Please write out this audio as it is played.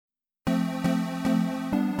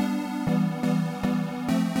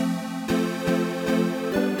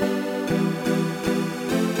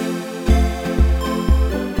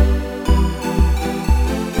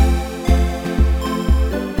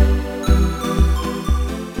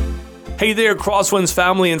Hey there, Crosswinds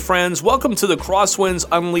family and friends. Welcome to the Crosswinds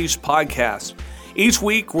Unleashed podcast. Each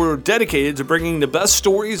week, we're dedicated to bringing the best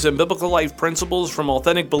stories and biblical life principles from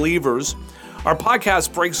authentic believers. Our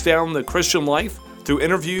podcast breaks down the Christian life through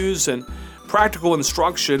interviews and practical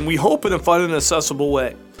instruction, we hope in a fun and accessible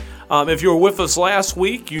way. If you were with us last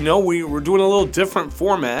week, you know we were doing a little different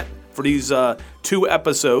format for these two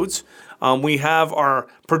episodes. We have our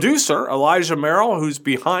producer, Elijah Merrill, who's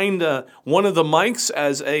behind one of the mics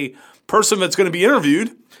as a person that's going to be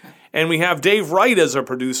interviewed. And we have Dave Wright as our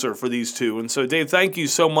producer for these two. And so, Dave, thank you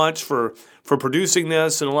so much for producing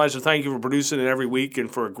this. And Elijah, thank you for producing it every week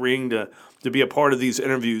and for agreeing to be a part of these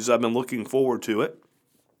interviews. I've been looking forward to it.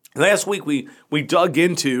 Last week, we dug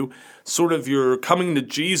into sort of your coming to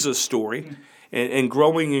Jesus story and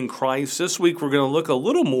growing in Christ. This week, we're going to look a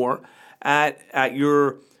little more at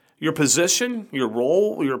your position, your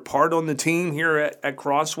role, your part on the team here at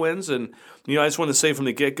Crosswinds. And, you know, I just want to say from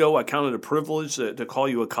the get-go, I count it a privilege to call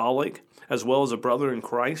you a colleague as well as a brother in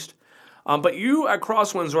Christ. But you at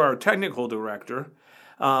Crosswinds are our technical director.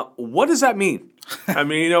 What does that mean? I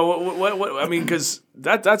mean, you know, what I mean, because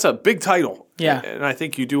that's a big title. Yeah. And I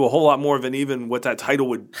think you do a whole lot more than even what that title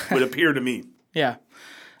would appear to mean. Yeah.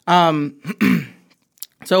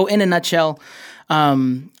 So in a nutshell,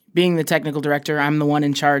 being the technical director, I'm the one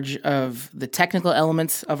in charge of the technical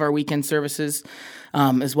elements of our weekend services,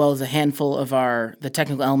 as well as a handful of the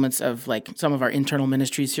technical elements of like some of our internal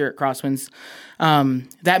ministries here at Crosswinds.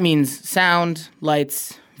 That means sound,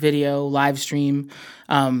 lights, video, live stream.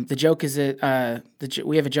 The joke is that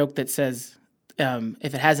we have a joke that says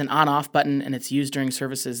if it has an on-off button and it's used during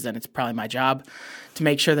services, then it's probably my job to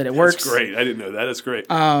make sure that it works. That's great. I didn't know that. That's great.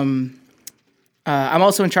 I'm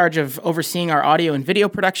also in charge of overseeing our audio and video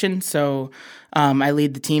production, so I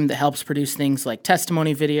lead the team that helps produce things like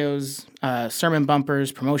testimony videos, sermon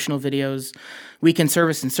bumpers, promotional videos, weekend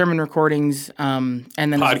service and sermon recordings, and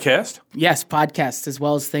then podcast? Yes, podcasts, as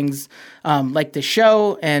well as things like the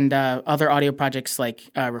show and other audio projects like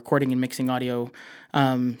recording and mixing audio,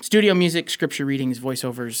 studio music, scripture readings,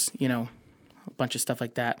 voiceovers, you know, a bunch of stuff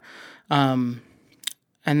like that. And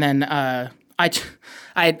then I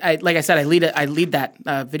like I said, I lead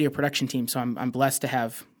that video production team, so I'm blessed to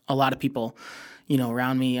have a lot of people, you know,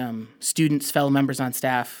 around me, students, fellow members on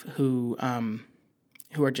staff who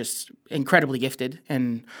are just incredibly gifted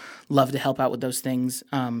and love to help out with those things.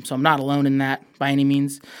 So I'm not alone in that by any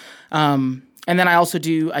means. And then I also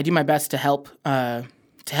do my best to help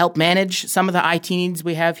manage some of the IT needs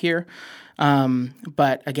we have here.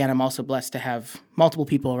 But again, I'm also blessed to have multiple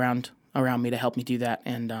people around me to help me do that,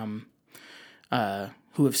 and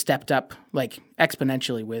who have stepped up like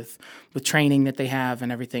exponentially with training that they have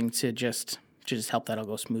and everything to just help that all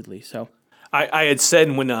go smoothly. So I had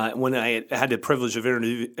said when I had the privilege of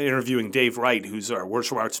interviewing Dave Wright, who's our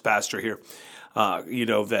worship arts pastor here, you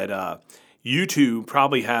know, that you two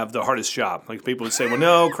probably have the hardest job. Like people would say, well,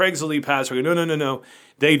 no, Craig's the lead pastor. I go, no.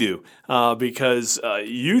 They do, because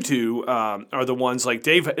you two are the ones, like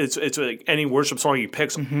Dave, it's like any worship song he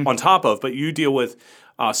picks on top of, but you deal with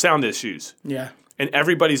sound issues. yeah. And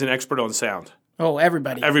everybody's an expert on sound. Oh,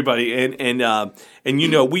 everybody. And you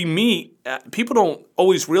know, we meet, people don't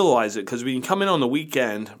always realize it because when you come in on the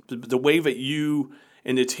weekend, the way that you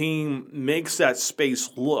and the team makes that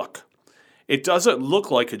space look, it doesn't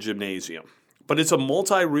look like a gymnasium. But it's a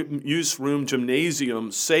multi-use room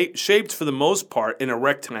gymnasium shaped for the most part in a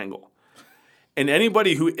rectangle. And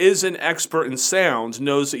anybody who is an expert in sound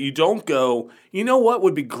knows that you don't go, you know what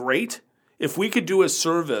would be great? If we could do a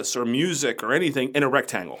service or music or anything in a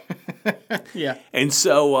rectangle. Yeah. And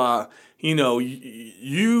so, you know,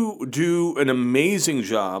 you do an amazing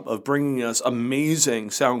job of bringing us amazing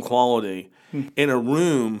sound quality in a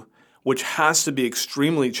room which has to be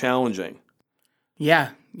extremely challenging.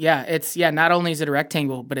 Yeah. It's not only is it a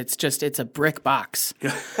rectangle, but it's a brick box.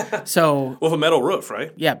 So With a metal roof,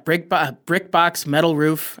 right? yeah, brick box, metal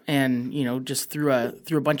roof, and you know, just threw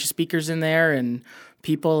a bunch of speakers in there and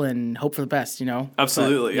people and hope for the best, you know.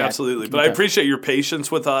 Absolutely. But I appreciate your patience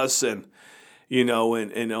with us and you know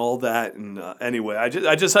and all that. And anyway, I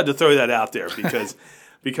just had to throw that out there because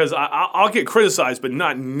I'll get criticized, but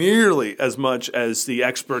not nearly as much as the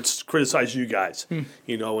experts criticize you guys,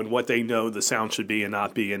 you know, and what they know the sound should be and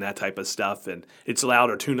not be and that type of stuff. And it's loud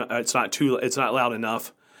or it's not loud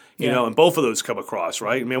enough, you know, and both of those come across,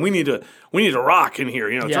 right? Man, we need to rock in here,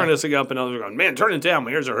 you know, turn this thing up, and others are going, man, turn it down.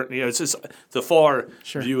 My ears are hurting. You know, it's just the far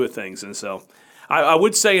view of things. And so I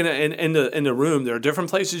would say in the room, there are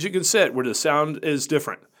different places you can sit where the sound is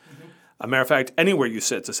different. A matter of fact, anywhere you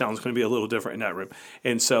sit, the sound's going to be a little different in that room.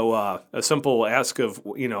 And so a simple ask of,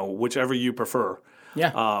 you know, whichever you prefer.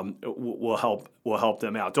 will help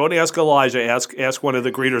them out. Don't ask Elijah. Ask one of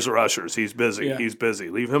the greeters or ushers. He's busy. Yeah. He's busy.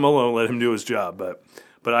 Leave him alone. Let him do his job.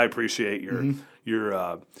 But I appreciate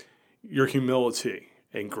your humility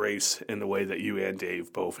and grace in the way that you and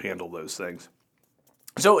Dave both handle those things.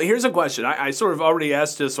 So here's a question. I sort of already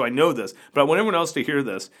asked this, so I know this, but I want everyone else to hear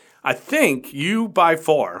this. I think you, by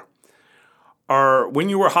far, when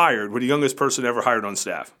you were hired, were the youngest person ever hired on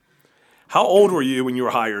staff. How old were you when you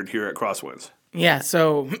were hired here at Crosswinds? Yeah,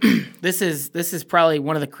 so this is probably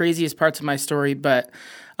one of the craziest parts of my story, but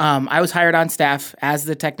I was hired on staff as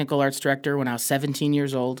the technical arts director when I was 17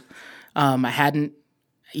 years old. I hadn't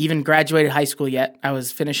even graduated high school yet. I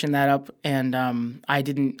was finishing that up, and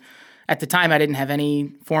at the time, I didn't have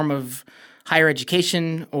any form of higher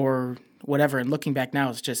education or whatever, and looking back now,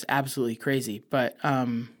 it's just absolutely crazy. But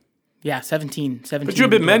 17. But you've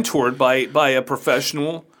been mentored by a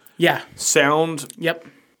professional, sound, yep,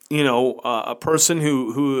 a person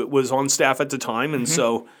who was on staff at the time, and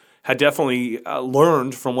so had definitely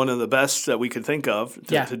learned from one of the best that we could think of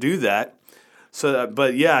to do that. So,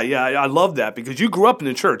 I love that because you grew up in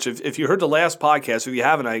the church. If you heard the last podcast, if you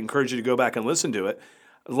haven't, I encourage you to go back and listen to it.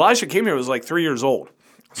 Elijah came here was like 3 years old,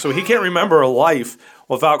 so he can't remember a life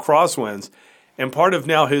without Crosswinds. And part of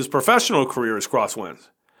now his professional career is Crosswinds.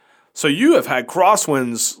 So you have had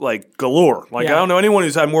Crosswinds like galore. I don't know anyone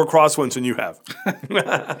who's had more Crosswinds than you have.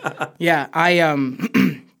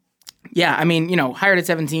 Hired at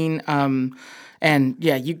 17, and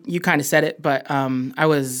you kind of said it, but I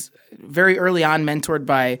was very early on mentored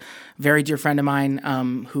by a very dear friend of mine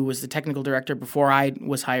who was the technical director before I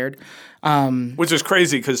was hired. Which is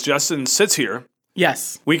crazy because Justin sits here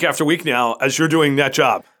week after week now as you're doing that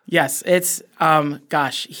job. Yes, it's,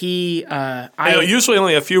 usually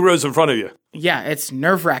only a few rows in front of you. Yeah, it's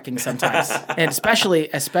nerve-wracking sometimes, and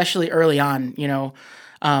especially early on,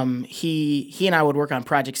 he and I would work on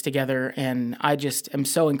projects together, and I just am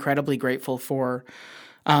so incredibly grateful for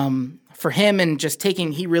him and just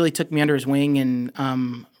he really took me under his wing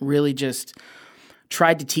and really just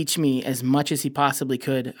tried to teach me as much as he possibly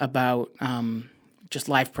could about just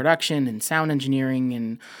live production and sound engineering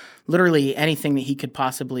and literally anything that he could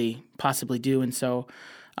possibly do. And so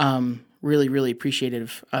really, really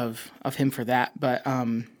appreciative of him for that. But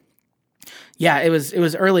it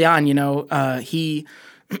was early on, he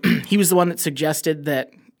was the one that suggested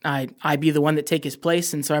that I be the one that take his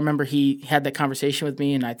place, and so I remember he had that conversation with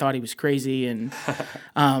me, and I thought he was crazy, and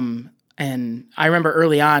I remember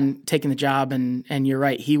early on taking the job, and you're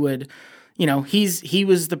right, he would, he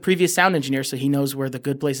was the previous sound engineer, so he knows where the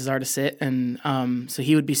good places are to sit, and so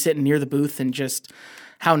he would be sitting near the booth, and just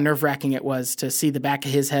how nerve-wracking it was to see the back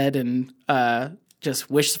of his head and just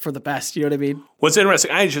wish for the best. You know what I mean? What's interesting,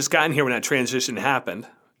 I had just gotten here when that transition happened.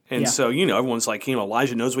 And so, everyone's like,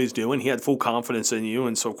 Elijah knows what he's doing. He had full confidence in you.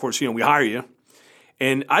 And so, of course, we hire you.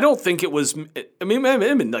 And I don't think it was, it may have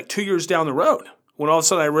been like 2 years down the road when all of a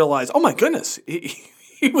sudden I realized, oh my goodness,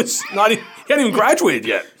 he was not, he hadn't even graduated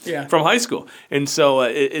yet from high school. And so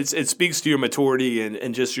it speaks to your maturity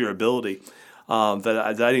and just your ability that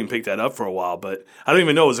I didn't pick that up for a while. But I don't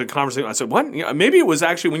even know. It was a conversation. I said, what? Maybe it was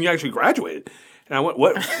actually when you actually graduated. And I went,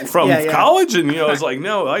 what, from college? And, I was like,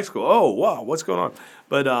 no, high school. Oh, wow, what's going on?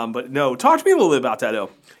 But no, talk to me a little bit about that, though.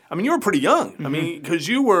 I mean, you were pretty young. Mm-hmm. I mean, because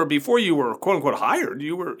before you were, quote unquote, hired,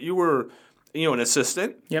 you were an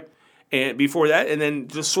assistant. Yep. And before that, and then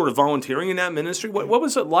just sort of volunteering in that ministry. What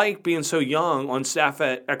was it like being so young on staff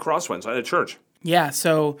at Crosswinds, at a church? Yeah,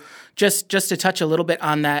 so just to touch a little bit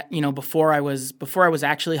on that, before I was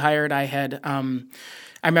actually hired, I had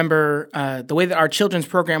I remember the way that our children's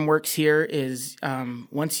program works here is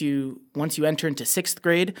once you enter into sixth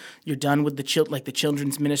grade, you're done with the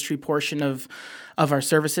children's ministry portion of our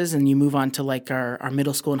services, and you move on to our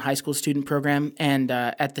middle school and high school student program. And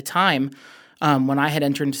at the time, when I had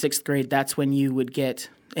entered into sixth grade, that's when you would get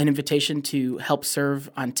an invitation to help serve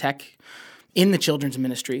on tech in the children's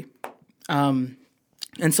ministry. And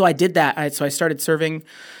so I did that. So I started serving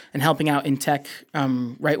and helping out in tech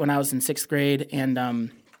right when I was in sixth grade.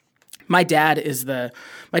 And my dad's the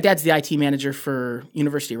IT manager for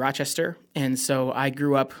University of Rochester. And so I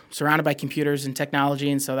grew up surrounded by computers and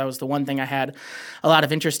technology. And so that was the one thing I had a lot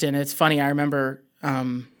of interest in. It's funny, I remember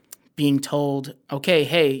being told, okay,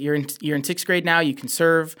 hey, you're in sixth grade now, you can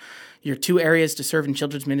serve. Your two areas to serve in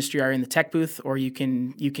children's ministry are in the tech booth, or you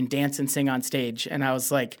can dance and sing on stage. And I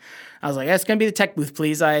was like, it's gonna be the tech booth,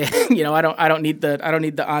 please. I don't need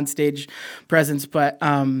the on stage presence. But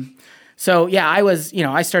so yeah,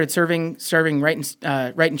 I started serving right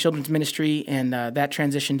in children's ministry, and that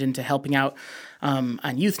transitioned into helping out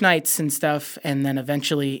on youth nights and stuff, and then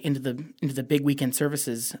eventually into the big weekend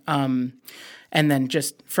services. And then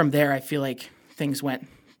just from there, I feel like things went,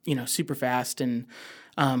 super fast, and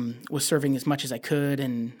was serving as much as I could.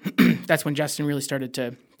 And that's when Justin really started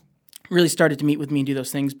to meet with me and do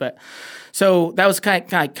those things. But so that was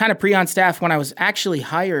kind of pre on staff. When I was actually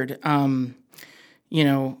hired, I'll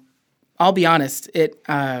be honest,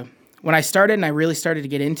 when I started and I really started to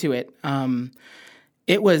get into it,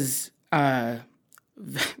 it was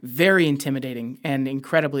very intimidating and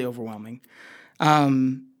incredibly overwhelming.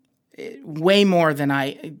 Way more than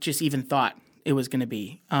I just even thought it was going to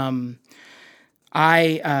be.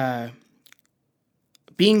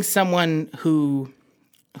 Being someone who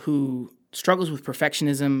struggles with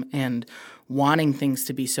perfectionism and wanting things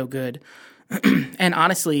to be so good, and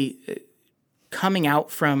honestly, coming out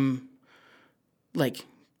from like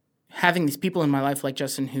having these people in my life like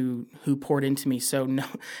Justin who poured into me, so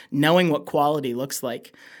knowing what quality looks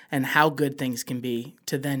like and how good things can be,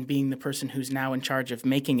 to then being the person who's now in charge of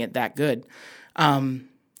making it that good,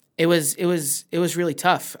 it was really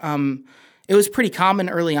tough. It was pretty common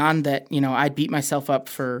early on that I'd beat myself up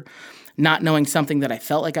for not knowing something that I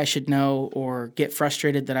felt like I should know, or get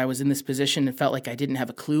frustrated that I was in this position and felt like I didn't have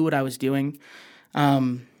a clue what I was doing.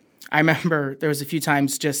 I remember there was a few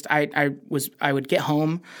times just I would get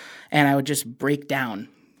home and I would just break down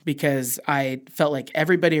because I felt like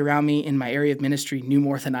everybody around me in my area of ministry knew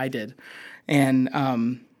more than I did, and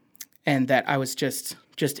that I was just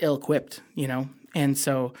ill-equipped, And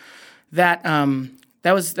so that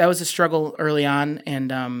was a struggle early on,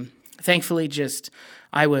 and thankfully,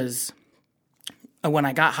 when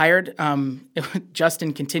I got hired,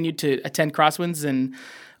 Justin continued to attend Crosswinds and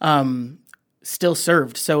still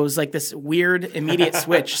served. So it was like this weird immediate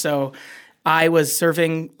switch. So I was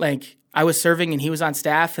serving and he was on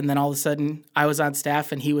staff, and then all of a sudden I was on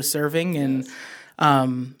staff and he was serving, and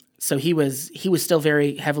so he was still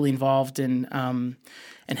very heavily involved and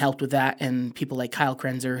helped with that. And people like Kyle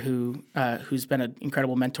Krenzer, who's been an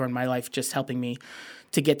incredible mentor in my life, just helping me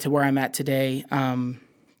to get to where I'm at today.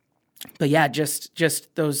 But yeah, just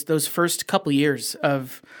those first couple years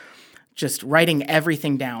of just writing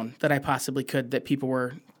everything down that I possibly could that people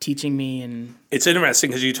were teaching me. And it's interesting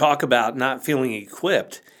because you talk about not feeling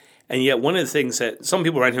equipped, and yet one of the things that some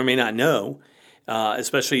people right here may not know,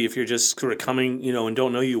 especially if you're just sort of coming, and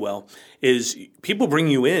don't know you well, is people bring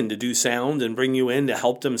you in to do sound and bring you in to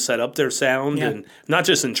help them set up their sound, and not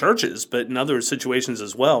just in churches, but in other situations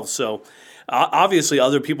as well. So obviously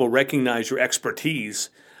other people recognize your expertise.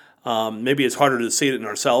 Maybe it's harder to see it in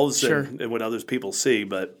ourselves than what others people see,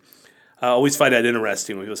 but I always find that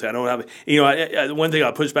interesting when people say, I don't have – one thing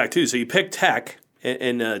I'll push back too, so you pick tech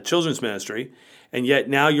in children's ministry, and yet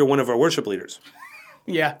now you're one of our worship leaders.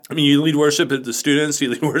 Yeah. I mean, you lead worship at the students, you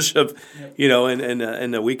lead worship,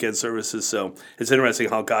 in the weekend services. So it's interesting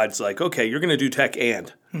how God's like, okay, you're going to do tech,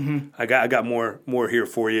 and I got more here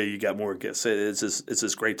for you. You got more gifts. It's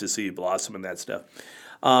just great to see you blossom in that stuff.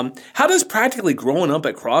 How does practically growing up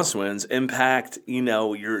at Crosswinds impact,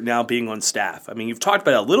 you're now being on staff? I mean, you've talked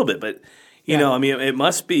about it a little bit, but, it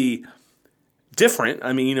must be different.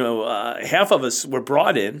 I mean, half of us were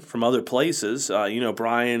brought in from other places,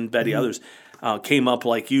 Brian, Betty, others came up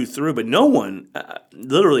like you through, but no one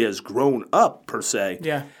literally has grown up per se.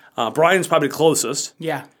 Yeah. Brian's probably closest.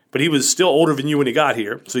 Yeah. But he was still older than you when he got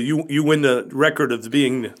here. So you win the record of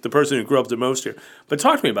being the person who grew up the most here. But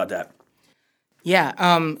talk to me about that. Yeah,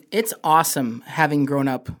 it's awesome having grown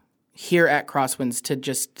up here at Crosswinds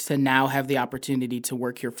to now have the opportunity to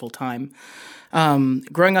work here full time.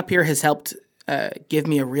 Growing up here has helped give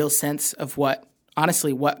me a real sense of what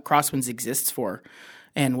Crosswinds exists for,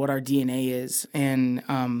 and what our DNA is, and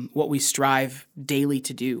what we strive daily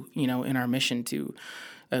to do. In our mission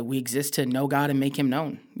we exist to know God and make Him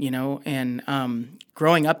known. And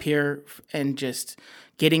growing up here and just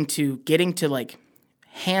getting to like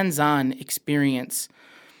hands-on experience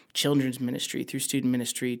children's ministry through student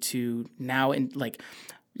ministry to now in like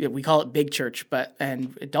we call it big church,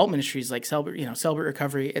 and adult ministries like Celebrate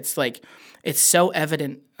Recovery. It's like it's so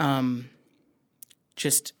evident,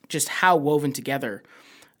 just how woven together,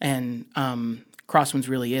 and Crosswinds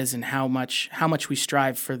really is, and how much we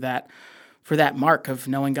strive for that mark of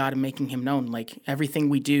knowing God and making Him known. Like everything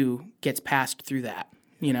we do gets passed through that.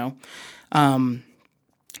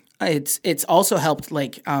 It's also helped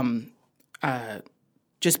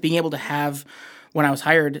just being able to have, when I was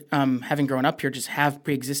hired, having grown up here, just have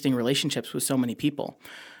pre-existing relationships with so many people.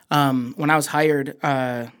 When I was hired,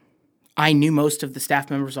 I knew most of the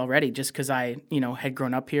staff members already just because I, had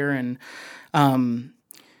grown up here. And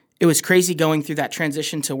it was crazy going through that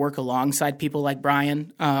transition to work alongside people like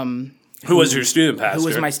Brian, Who was your student pastor? Who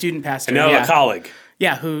was my student pastor. And now a colleague.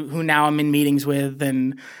 Yeah, who now I'm in meetings with,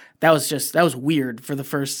 and that was weird for the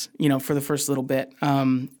first little bit.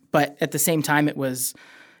 But at the same time, it was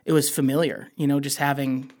familiar, just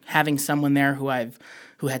having someone there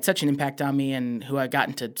who had such an impact on me and who I've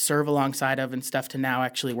gotten to serve alongside of and stuff to now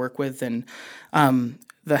actually work with. And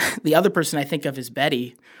the other person I think of is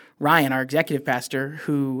Betty Ryan, our executive pastor,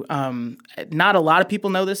 who not a lot of people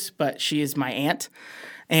know this, but she is my aunt.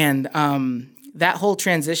 And that whole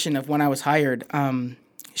transition of when I was hired,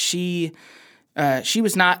 she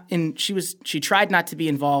tried not to be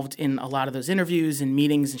involved in a lot of those interviews and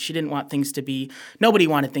meetings, and she didn't want nobody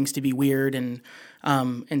wanted things to be weird and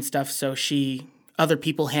stuff. So other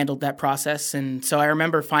people handled that process. And so I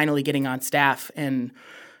remember finally getting on staff and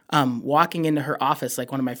walking into her office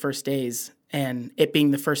like one of my first days, and it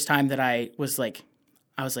being the first time that I was like,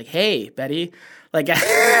 hey, Betty, like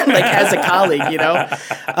as a colleague,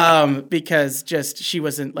 because just she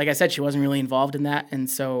wasn't, like I said, she wasn't really involved in that. And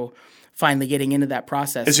so finally getting into that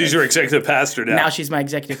process. And she's your executive pastor now. Now she's my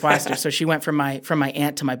executive pastor. So she went from my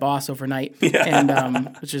aunt to my boss overnight,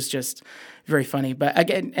 which is just very funny. But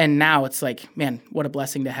again, and now it's like, man, what a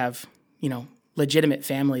blessing to have, legitimate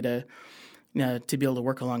family to be able to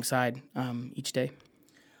work alongside each day.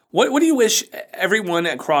 What do you wish everyone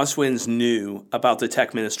at Crosswinds knew about the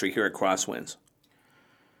tech ministry here at Crosswinds?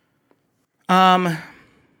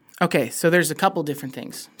 Okay, so there's a couple different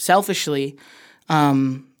things. Selfishly,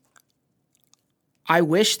 I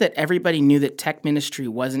wish that everybody knew that tech ministry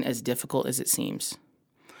wasn't as difficult as it seems.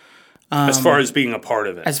 As far as being a part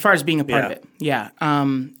of it. As far as being a part of it, yeah.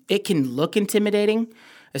 It can look intimidating,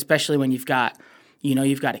 especially when you've got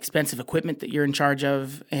expensive equipment that you're in charge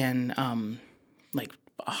of and like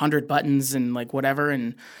 100 buttons and like whatever.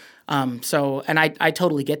 And I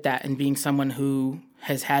totally get that. And being someone who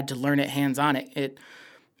has had to learn it hands-on, it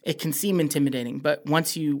can seem intimidating. But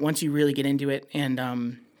once you really get into it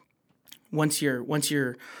and once you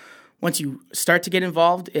start to get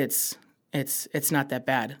involved, it's not that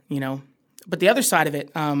bad, But the other side of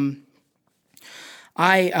it,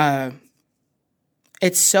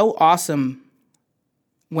 it's so awesome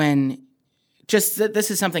when this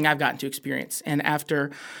is something I've gotten to experience, and after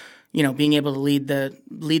being able to lead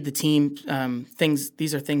the team,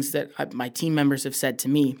 these are things that my team members have said to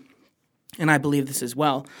me, and I believe this as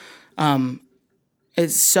well.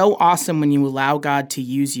 It's so awesome when you allow God to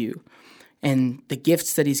use you. And the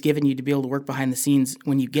gifts that he's given you to be able to work behind the scenes,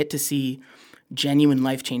 when you get to see genuine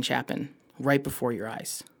life change happen right before your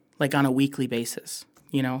eyes, like on a weekly basis,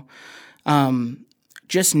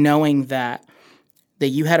 just knowing that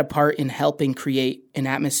you had a part in helping create an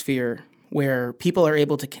atmosphere where people are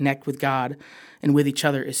able to connect with God and with each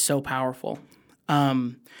other is so powerful.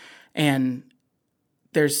 And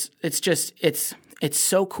it's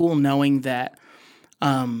so cool knowing that,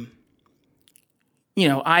 I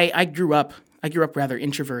grew up rather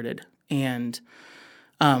introverted, and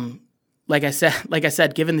like I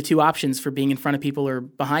said, given the two options for being in front of people or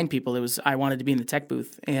behind people, I wanted to be in the tech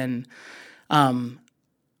booth. And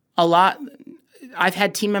I've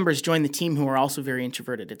had team members join the team who are also very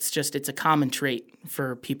introverted. It's a common trait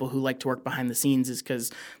for people who like to work behind the scenes, is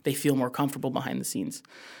because they feel more comfortable behind the scenes.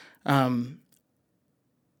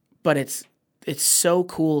 But it's so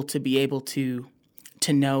cool to be able to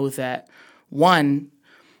know that, one,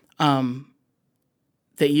 that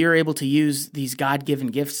you're able to use these God-given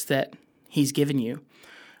gifts that he's given you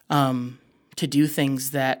to do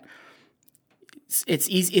things that it's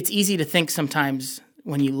easy to think sometimes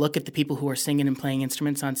when you look at the people who are singing and playing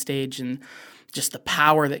instruments on stage and just the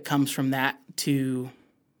power that comes from that, to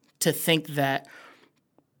think that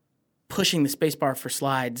pushing the spacebar for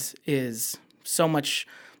slides is so much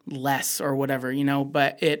less or whatever,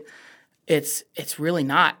 but it's really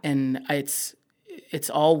not. And it's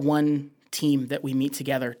all one team that we meet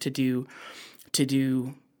together to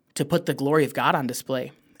put the glory of God on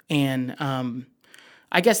display. And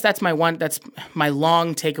I guess that's my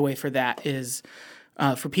long takeaway for that is,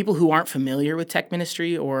 for people who aren't familiar with tech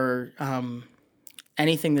ministry or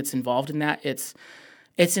anything that's involved in that, it's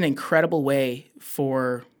an incredible way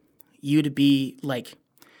for you to be like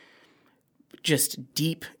just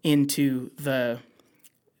deep into the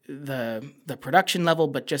production level,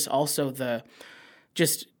 but just also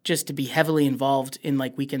just to be heavily involved in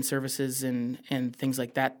like weekend services and things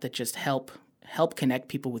like that just help connect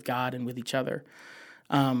people with God and with each other.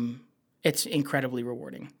 It's incredibly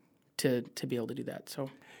rewarding to be able to do that. So,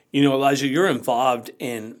 Elijah, you're involved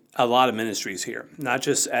in a lot of ministries here, not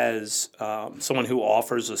just as someone who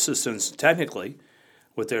offers assistance technically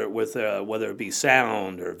with whether it be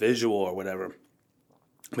sound or visual or whatever,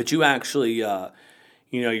 but you actually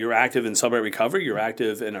You're active in Celebrate Recovery. You're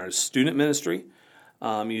active in our student ministry.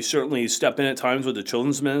 You certainly step in at times with the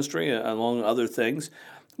children's ministry, along other things.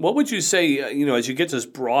 What would you say, as you get this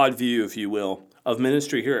broad view, if you will, of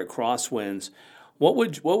ministry here at Crosswinds, what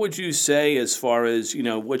would you say as far as,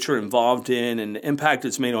 what you're involved in and the impact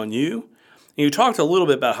it's made on you? And you talked a little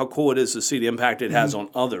bit about how cool it is to see the impact it has on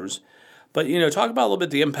others. But, talk about a little bit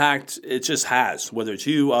the impact it just has, whether it's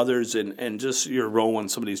you, others, and just your role in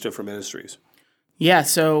some of these different ministries. Yeah,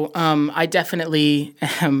 so I definitely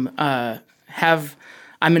am,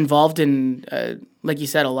 I'm involved in, like you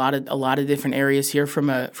said, a lot of different areas here from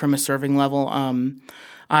a serving level.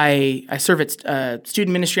 I serve at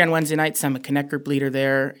student ministry on Wednesday nights. I'm a Connect group leader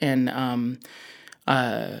there, and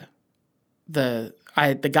the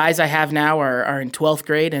guys I have now are in 12th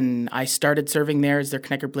grade, and I started serving there as their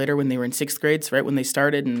Connect group leader when they were in 6th grade, so right when they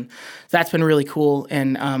started, and that's been really cool.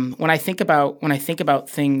 And when I think about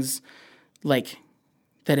things like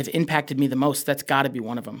that have impacted me the most, that's got to be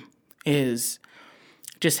one of them, is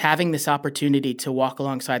just having this opportunity to walk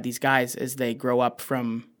alongside these guys as they grow up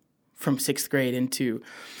from 6th grade into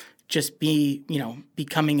just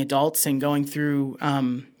becoming adults and going through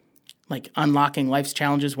like unlocking life's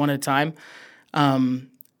challenges one at a time.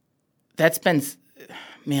 That's been,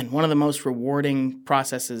 one of the most rewarding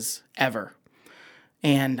processes ever.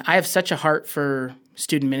 And I have such a heart for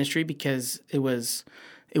student ministry because it was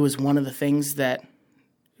one of the things that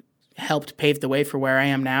helped pave the way for where I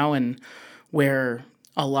am now, and where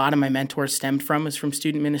a lot of my mentors stemmed from is from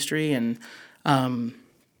student ministry. And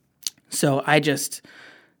so it's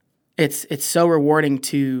so rewarding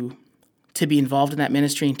to be involved in that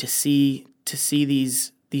ministry and to see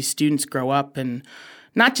these students grow up. And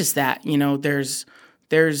not just that,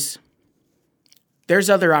 there's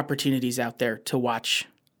other opportunities out there to watch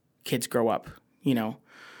kids grow up,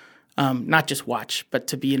 not just watch, but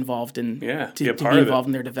to be involved in to be involved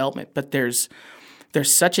in their development. But there's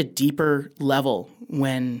such a deeper level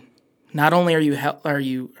when not only are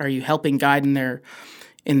you helping guide in their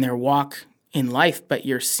walk in life, but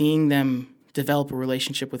you're seeing them develop a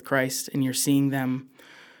relationship with Christ, and you're seeing them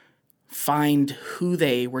find who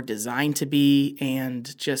they were designed to be,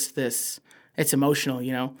 and just this, it's emotional,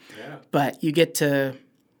 but you get to,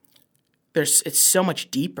 it's so much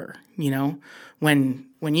deeper, when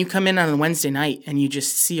you come in on a Wednesday night and you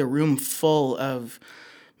just see a room full of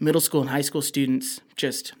middle school and high school students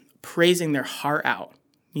just praising their heart out,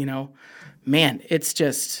 it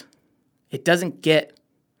doesn't get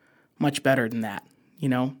much better than that,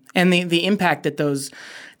 and the impact that those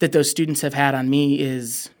students have had on me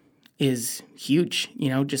is huge.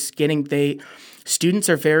 Students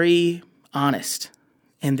are very honest,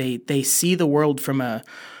 and they see the world from a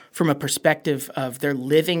perspective of they're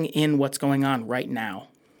living in what's going on right now.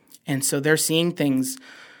 And so they're seeing things,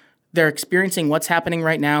 they're experiencing what's happening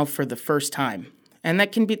right now for the first time. And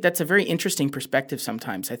that's a very interesting perspective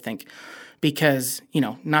sometimes, I think, because,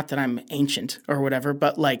 not that I'm ancient or whatever,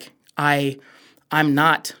 but like I'm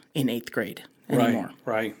not in 8th grade anymore.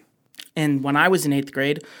 Right. And when I was in 8th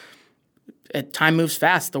grade, time moves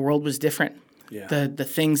fast. The world was different. Yeah. The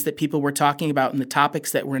things that people were talking about and the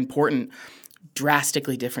topics that were important,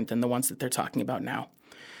 drastically different than the ones that they're talking about now.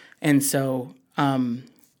 And so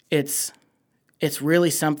it's really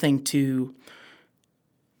something to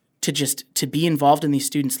be involved in these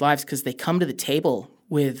students' lives, because they come to the table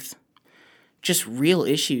with just real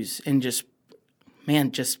issues and just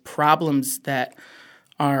problems that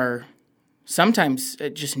are sometimes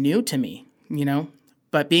just new to me,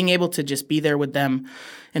 But being able to just be there with them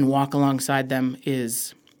and walk alongside them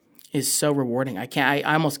is so rewarding. I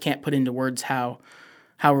almost can't put into words how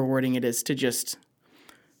rewarding it is to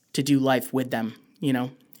do life with them,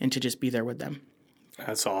 and to just be there with them.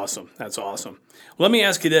 That's awesome. Let me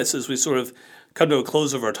ask you this as we sort of come to a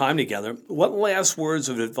close of our time together. What last words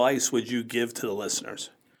of advice would you give to the listeners?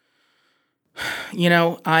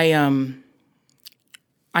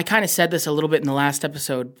 I kind of said this a little bit in the last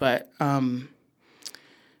episode, but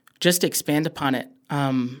just to expand upon it,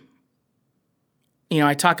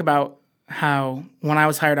 I talk about how when I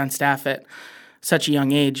was hired on staff at such a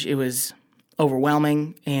young age, it was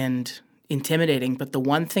overwhelming and intimidating. But the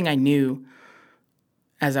one thing I knew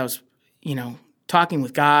as I was, talking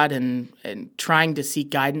with God and trying to seek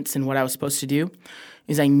guidance in what I was supposed to do,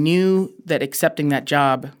 is I knew that accepting that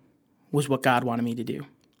job was what God wanted me to do.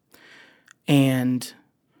 And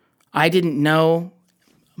I didn't know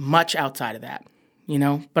much outside of that,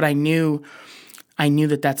 but I knew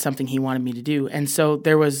that that's something He wanted me to do. And so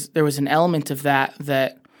there was an element of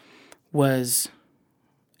that was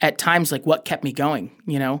at times like what kept me going,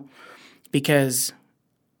 because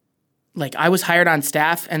like I was hired on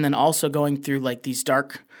staff and then also going through like these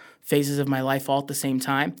dark phases of my life all at the same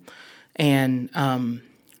time. And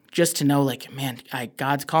just to know like, man,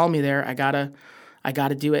 God's calling me there. I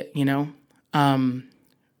gotta do it, you know?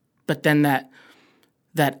 But then that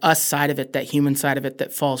us side of it, that human side of it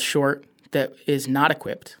that falls short, that is not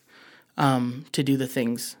equipped to do the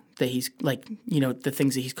things that he's like, you know, the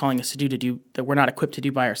things that he's calling us to do that we're not equipped to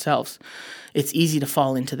do by ourselves. It's easy to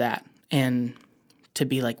fall into that and to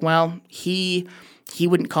be like, well, he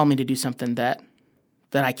wouldn't call me to do something that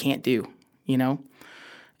I can't do, you know?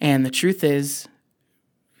 And the truth is,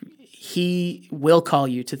 he will call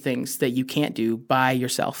you to things that you can't do by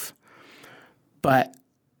yourself. But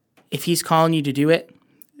if he's calling you to do it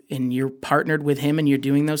and you're partnered with him and you're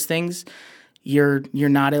doing those things, you're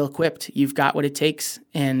not ill-equipped. You've got what it takes,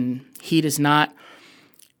 and he does not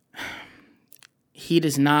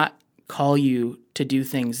call you to do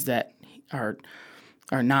things that are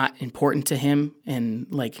not important to him, and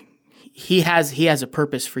like he has a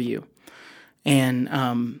purpose for you.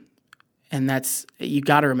 And that's, you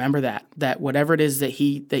got to remember that whatever it is that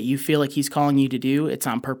you feel like he's calling you to do, it's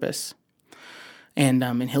on purpose.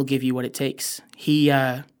 And he'll give you what it takes. He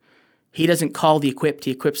doesn't call the equipped;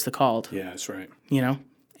 he equips the called. Yeah, that's right. You know,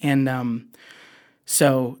 and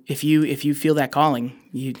so if you feel that calling,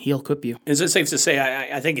 he'll equip you. Is it safe to say?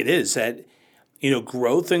 I think it is that, you know,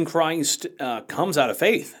 growth in Christ comes out of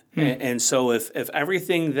faith, and so if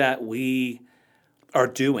everything that we are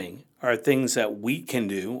doing are things that we can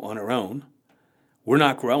do on our own, we're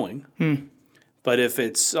not growing. But if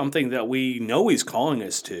it's something that we know he's calling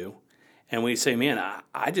us to, and we say, man,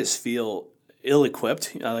 I just feel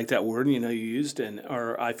ill-equipped. I like that word, you know, you used,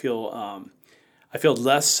 or I feel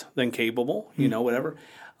less than capable, you know, whatever.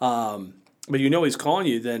 But you know he's calling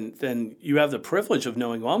you, then you have the privilege of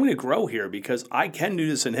knowing, well, I'm going to grow here because I can do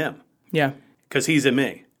this in him. Yeah. Because he's in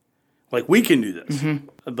me. Like, we can do this,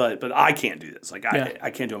 but I can't do this. Like, I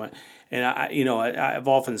can't do it. And I've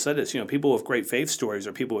often said this, you know, people with great faith stories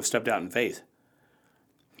are people who have stepped out in faith.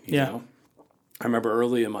 You know? I remember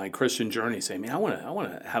early in my Christian journey saying, man, I want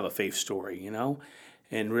to have a faith story, you know,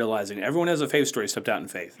 and realizing everyone has a faith story, stepped out in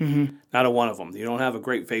faith. Not a one of them. You don't have a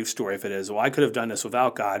great faith story if it is, well, I could have done this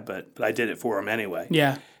without God, but I did it for him anyway.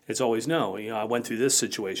 Yeah. It's always, no, you know, I went through this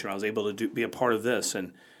situation. I was able to be a part of this.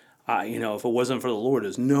 And, you know, if it wasn't for the Lord,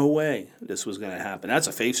 there's no way this was going to happen. That's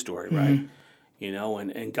a faith story, right? You know,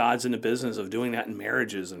 and God's in the business of doing that in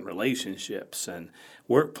marriages and relationships and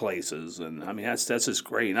workplaces. And I mean, that's just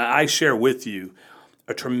great. And I share with you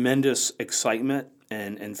a tremendous excitement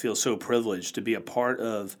and feel so privileged to be a part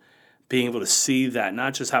of being able to see that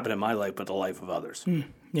not just happen in my life, but the life of others.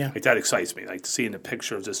 Yeah. Like, that excites me. Like, seeing the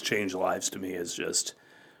picture of this change lives to me is just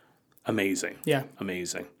amazing. Yeah.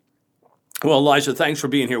 Amazing. Well, Elijah, thanks for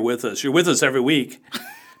being here with us. You're with us every week.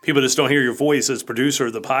 People just don't hear your voice as producer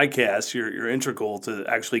of the podcast. You're integral to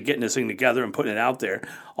actually getting this thing together and putting it out there.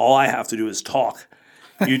 All I have to do is talk.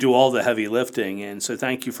 You do all the heavy lifting, and so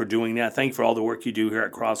thank you for doing that. Thank you for all the work you do here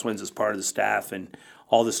at Crosswinds as part of the staff and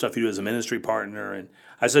all the stuff you do as a ministry partner. And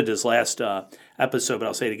I said this last episode, but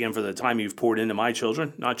I'll say it again, for the time you've poured into my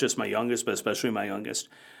children, not just my youngest, but especially my youngest,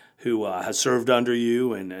 who has served under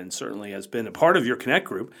you and certainly has been a part of your Connect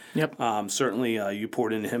group. Yep. Certainly you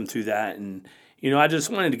poured into him through that. And, you know, I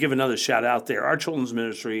just wanted to give another shout out there. Our children's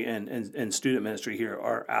ministry and student ministry here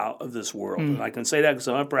are out of this world. And I can say that because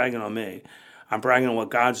I'm not bragging on me. I'm bragging on what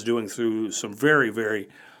God's doing through some very, very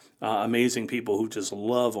amazing people who just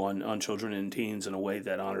love on children and teens in a way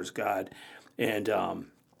that honors God. And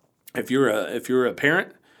if you're a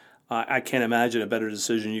parent, I can't imagine a better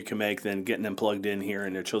decision you can make than getting them plugged in here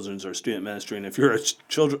in their children's or student ministry. And if you're a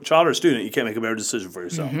child or student, you can't make a better decision for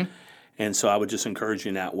yourself. And so I would just encourage you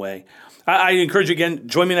in that way. I encourage you, again,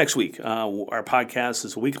 join me next week. Our podcast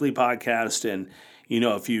is a weekly podcast. And, you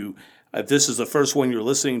know, if this is the first one you're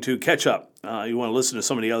listening to, catch up. You want to listen to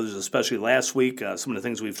some of the others, especially last week. Some of the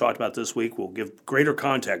things we've talked about this week will give greater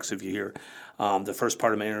context if you hear the first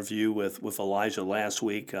part of my interview with Elijah last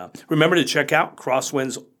week. Remember to check out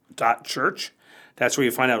crosswinds.church. That's where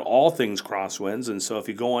you find out all things Crosswinds. And so if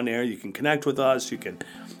you go on there, you can connect with us. You can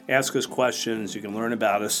ask us questions. You can learn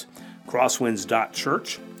about us.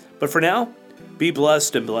 Crosswinds.church. But for now, be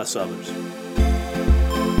blessed and bless others.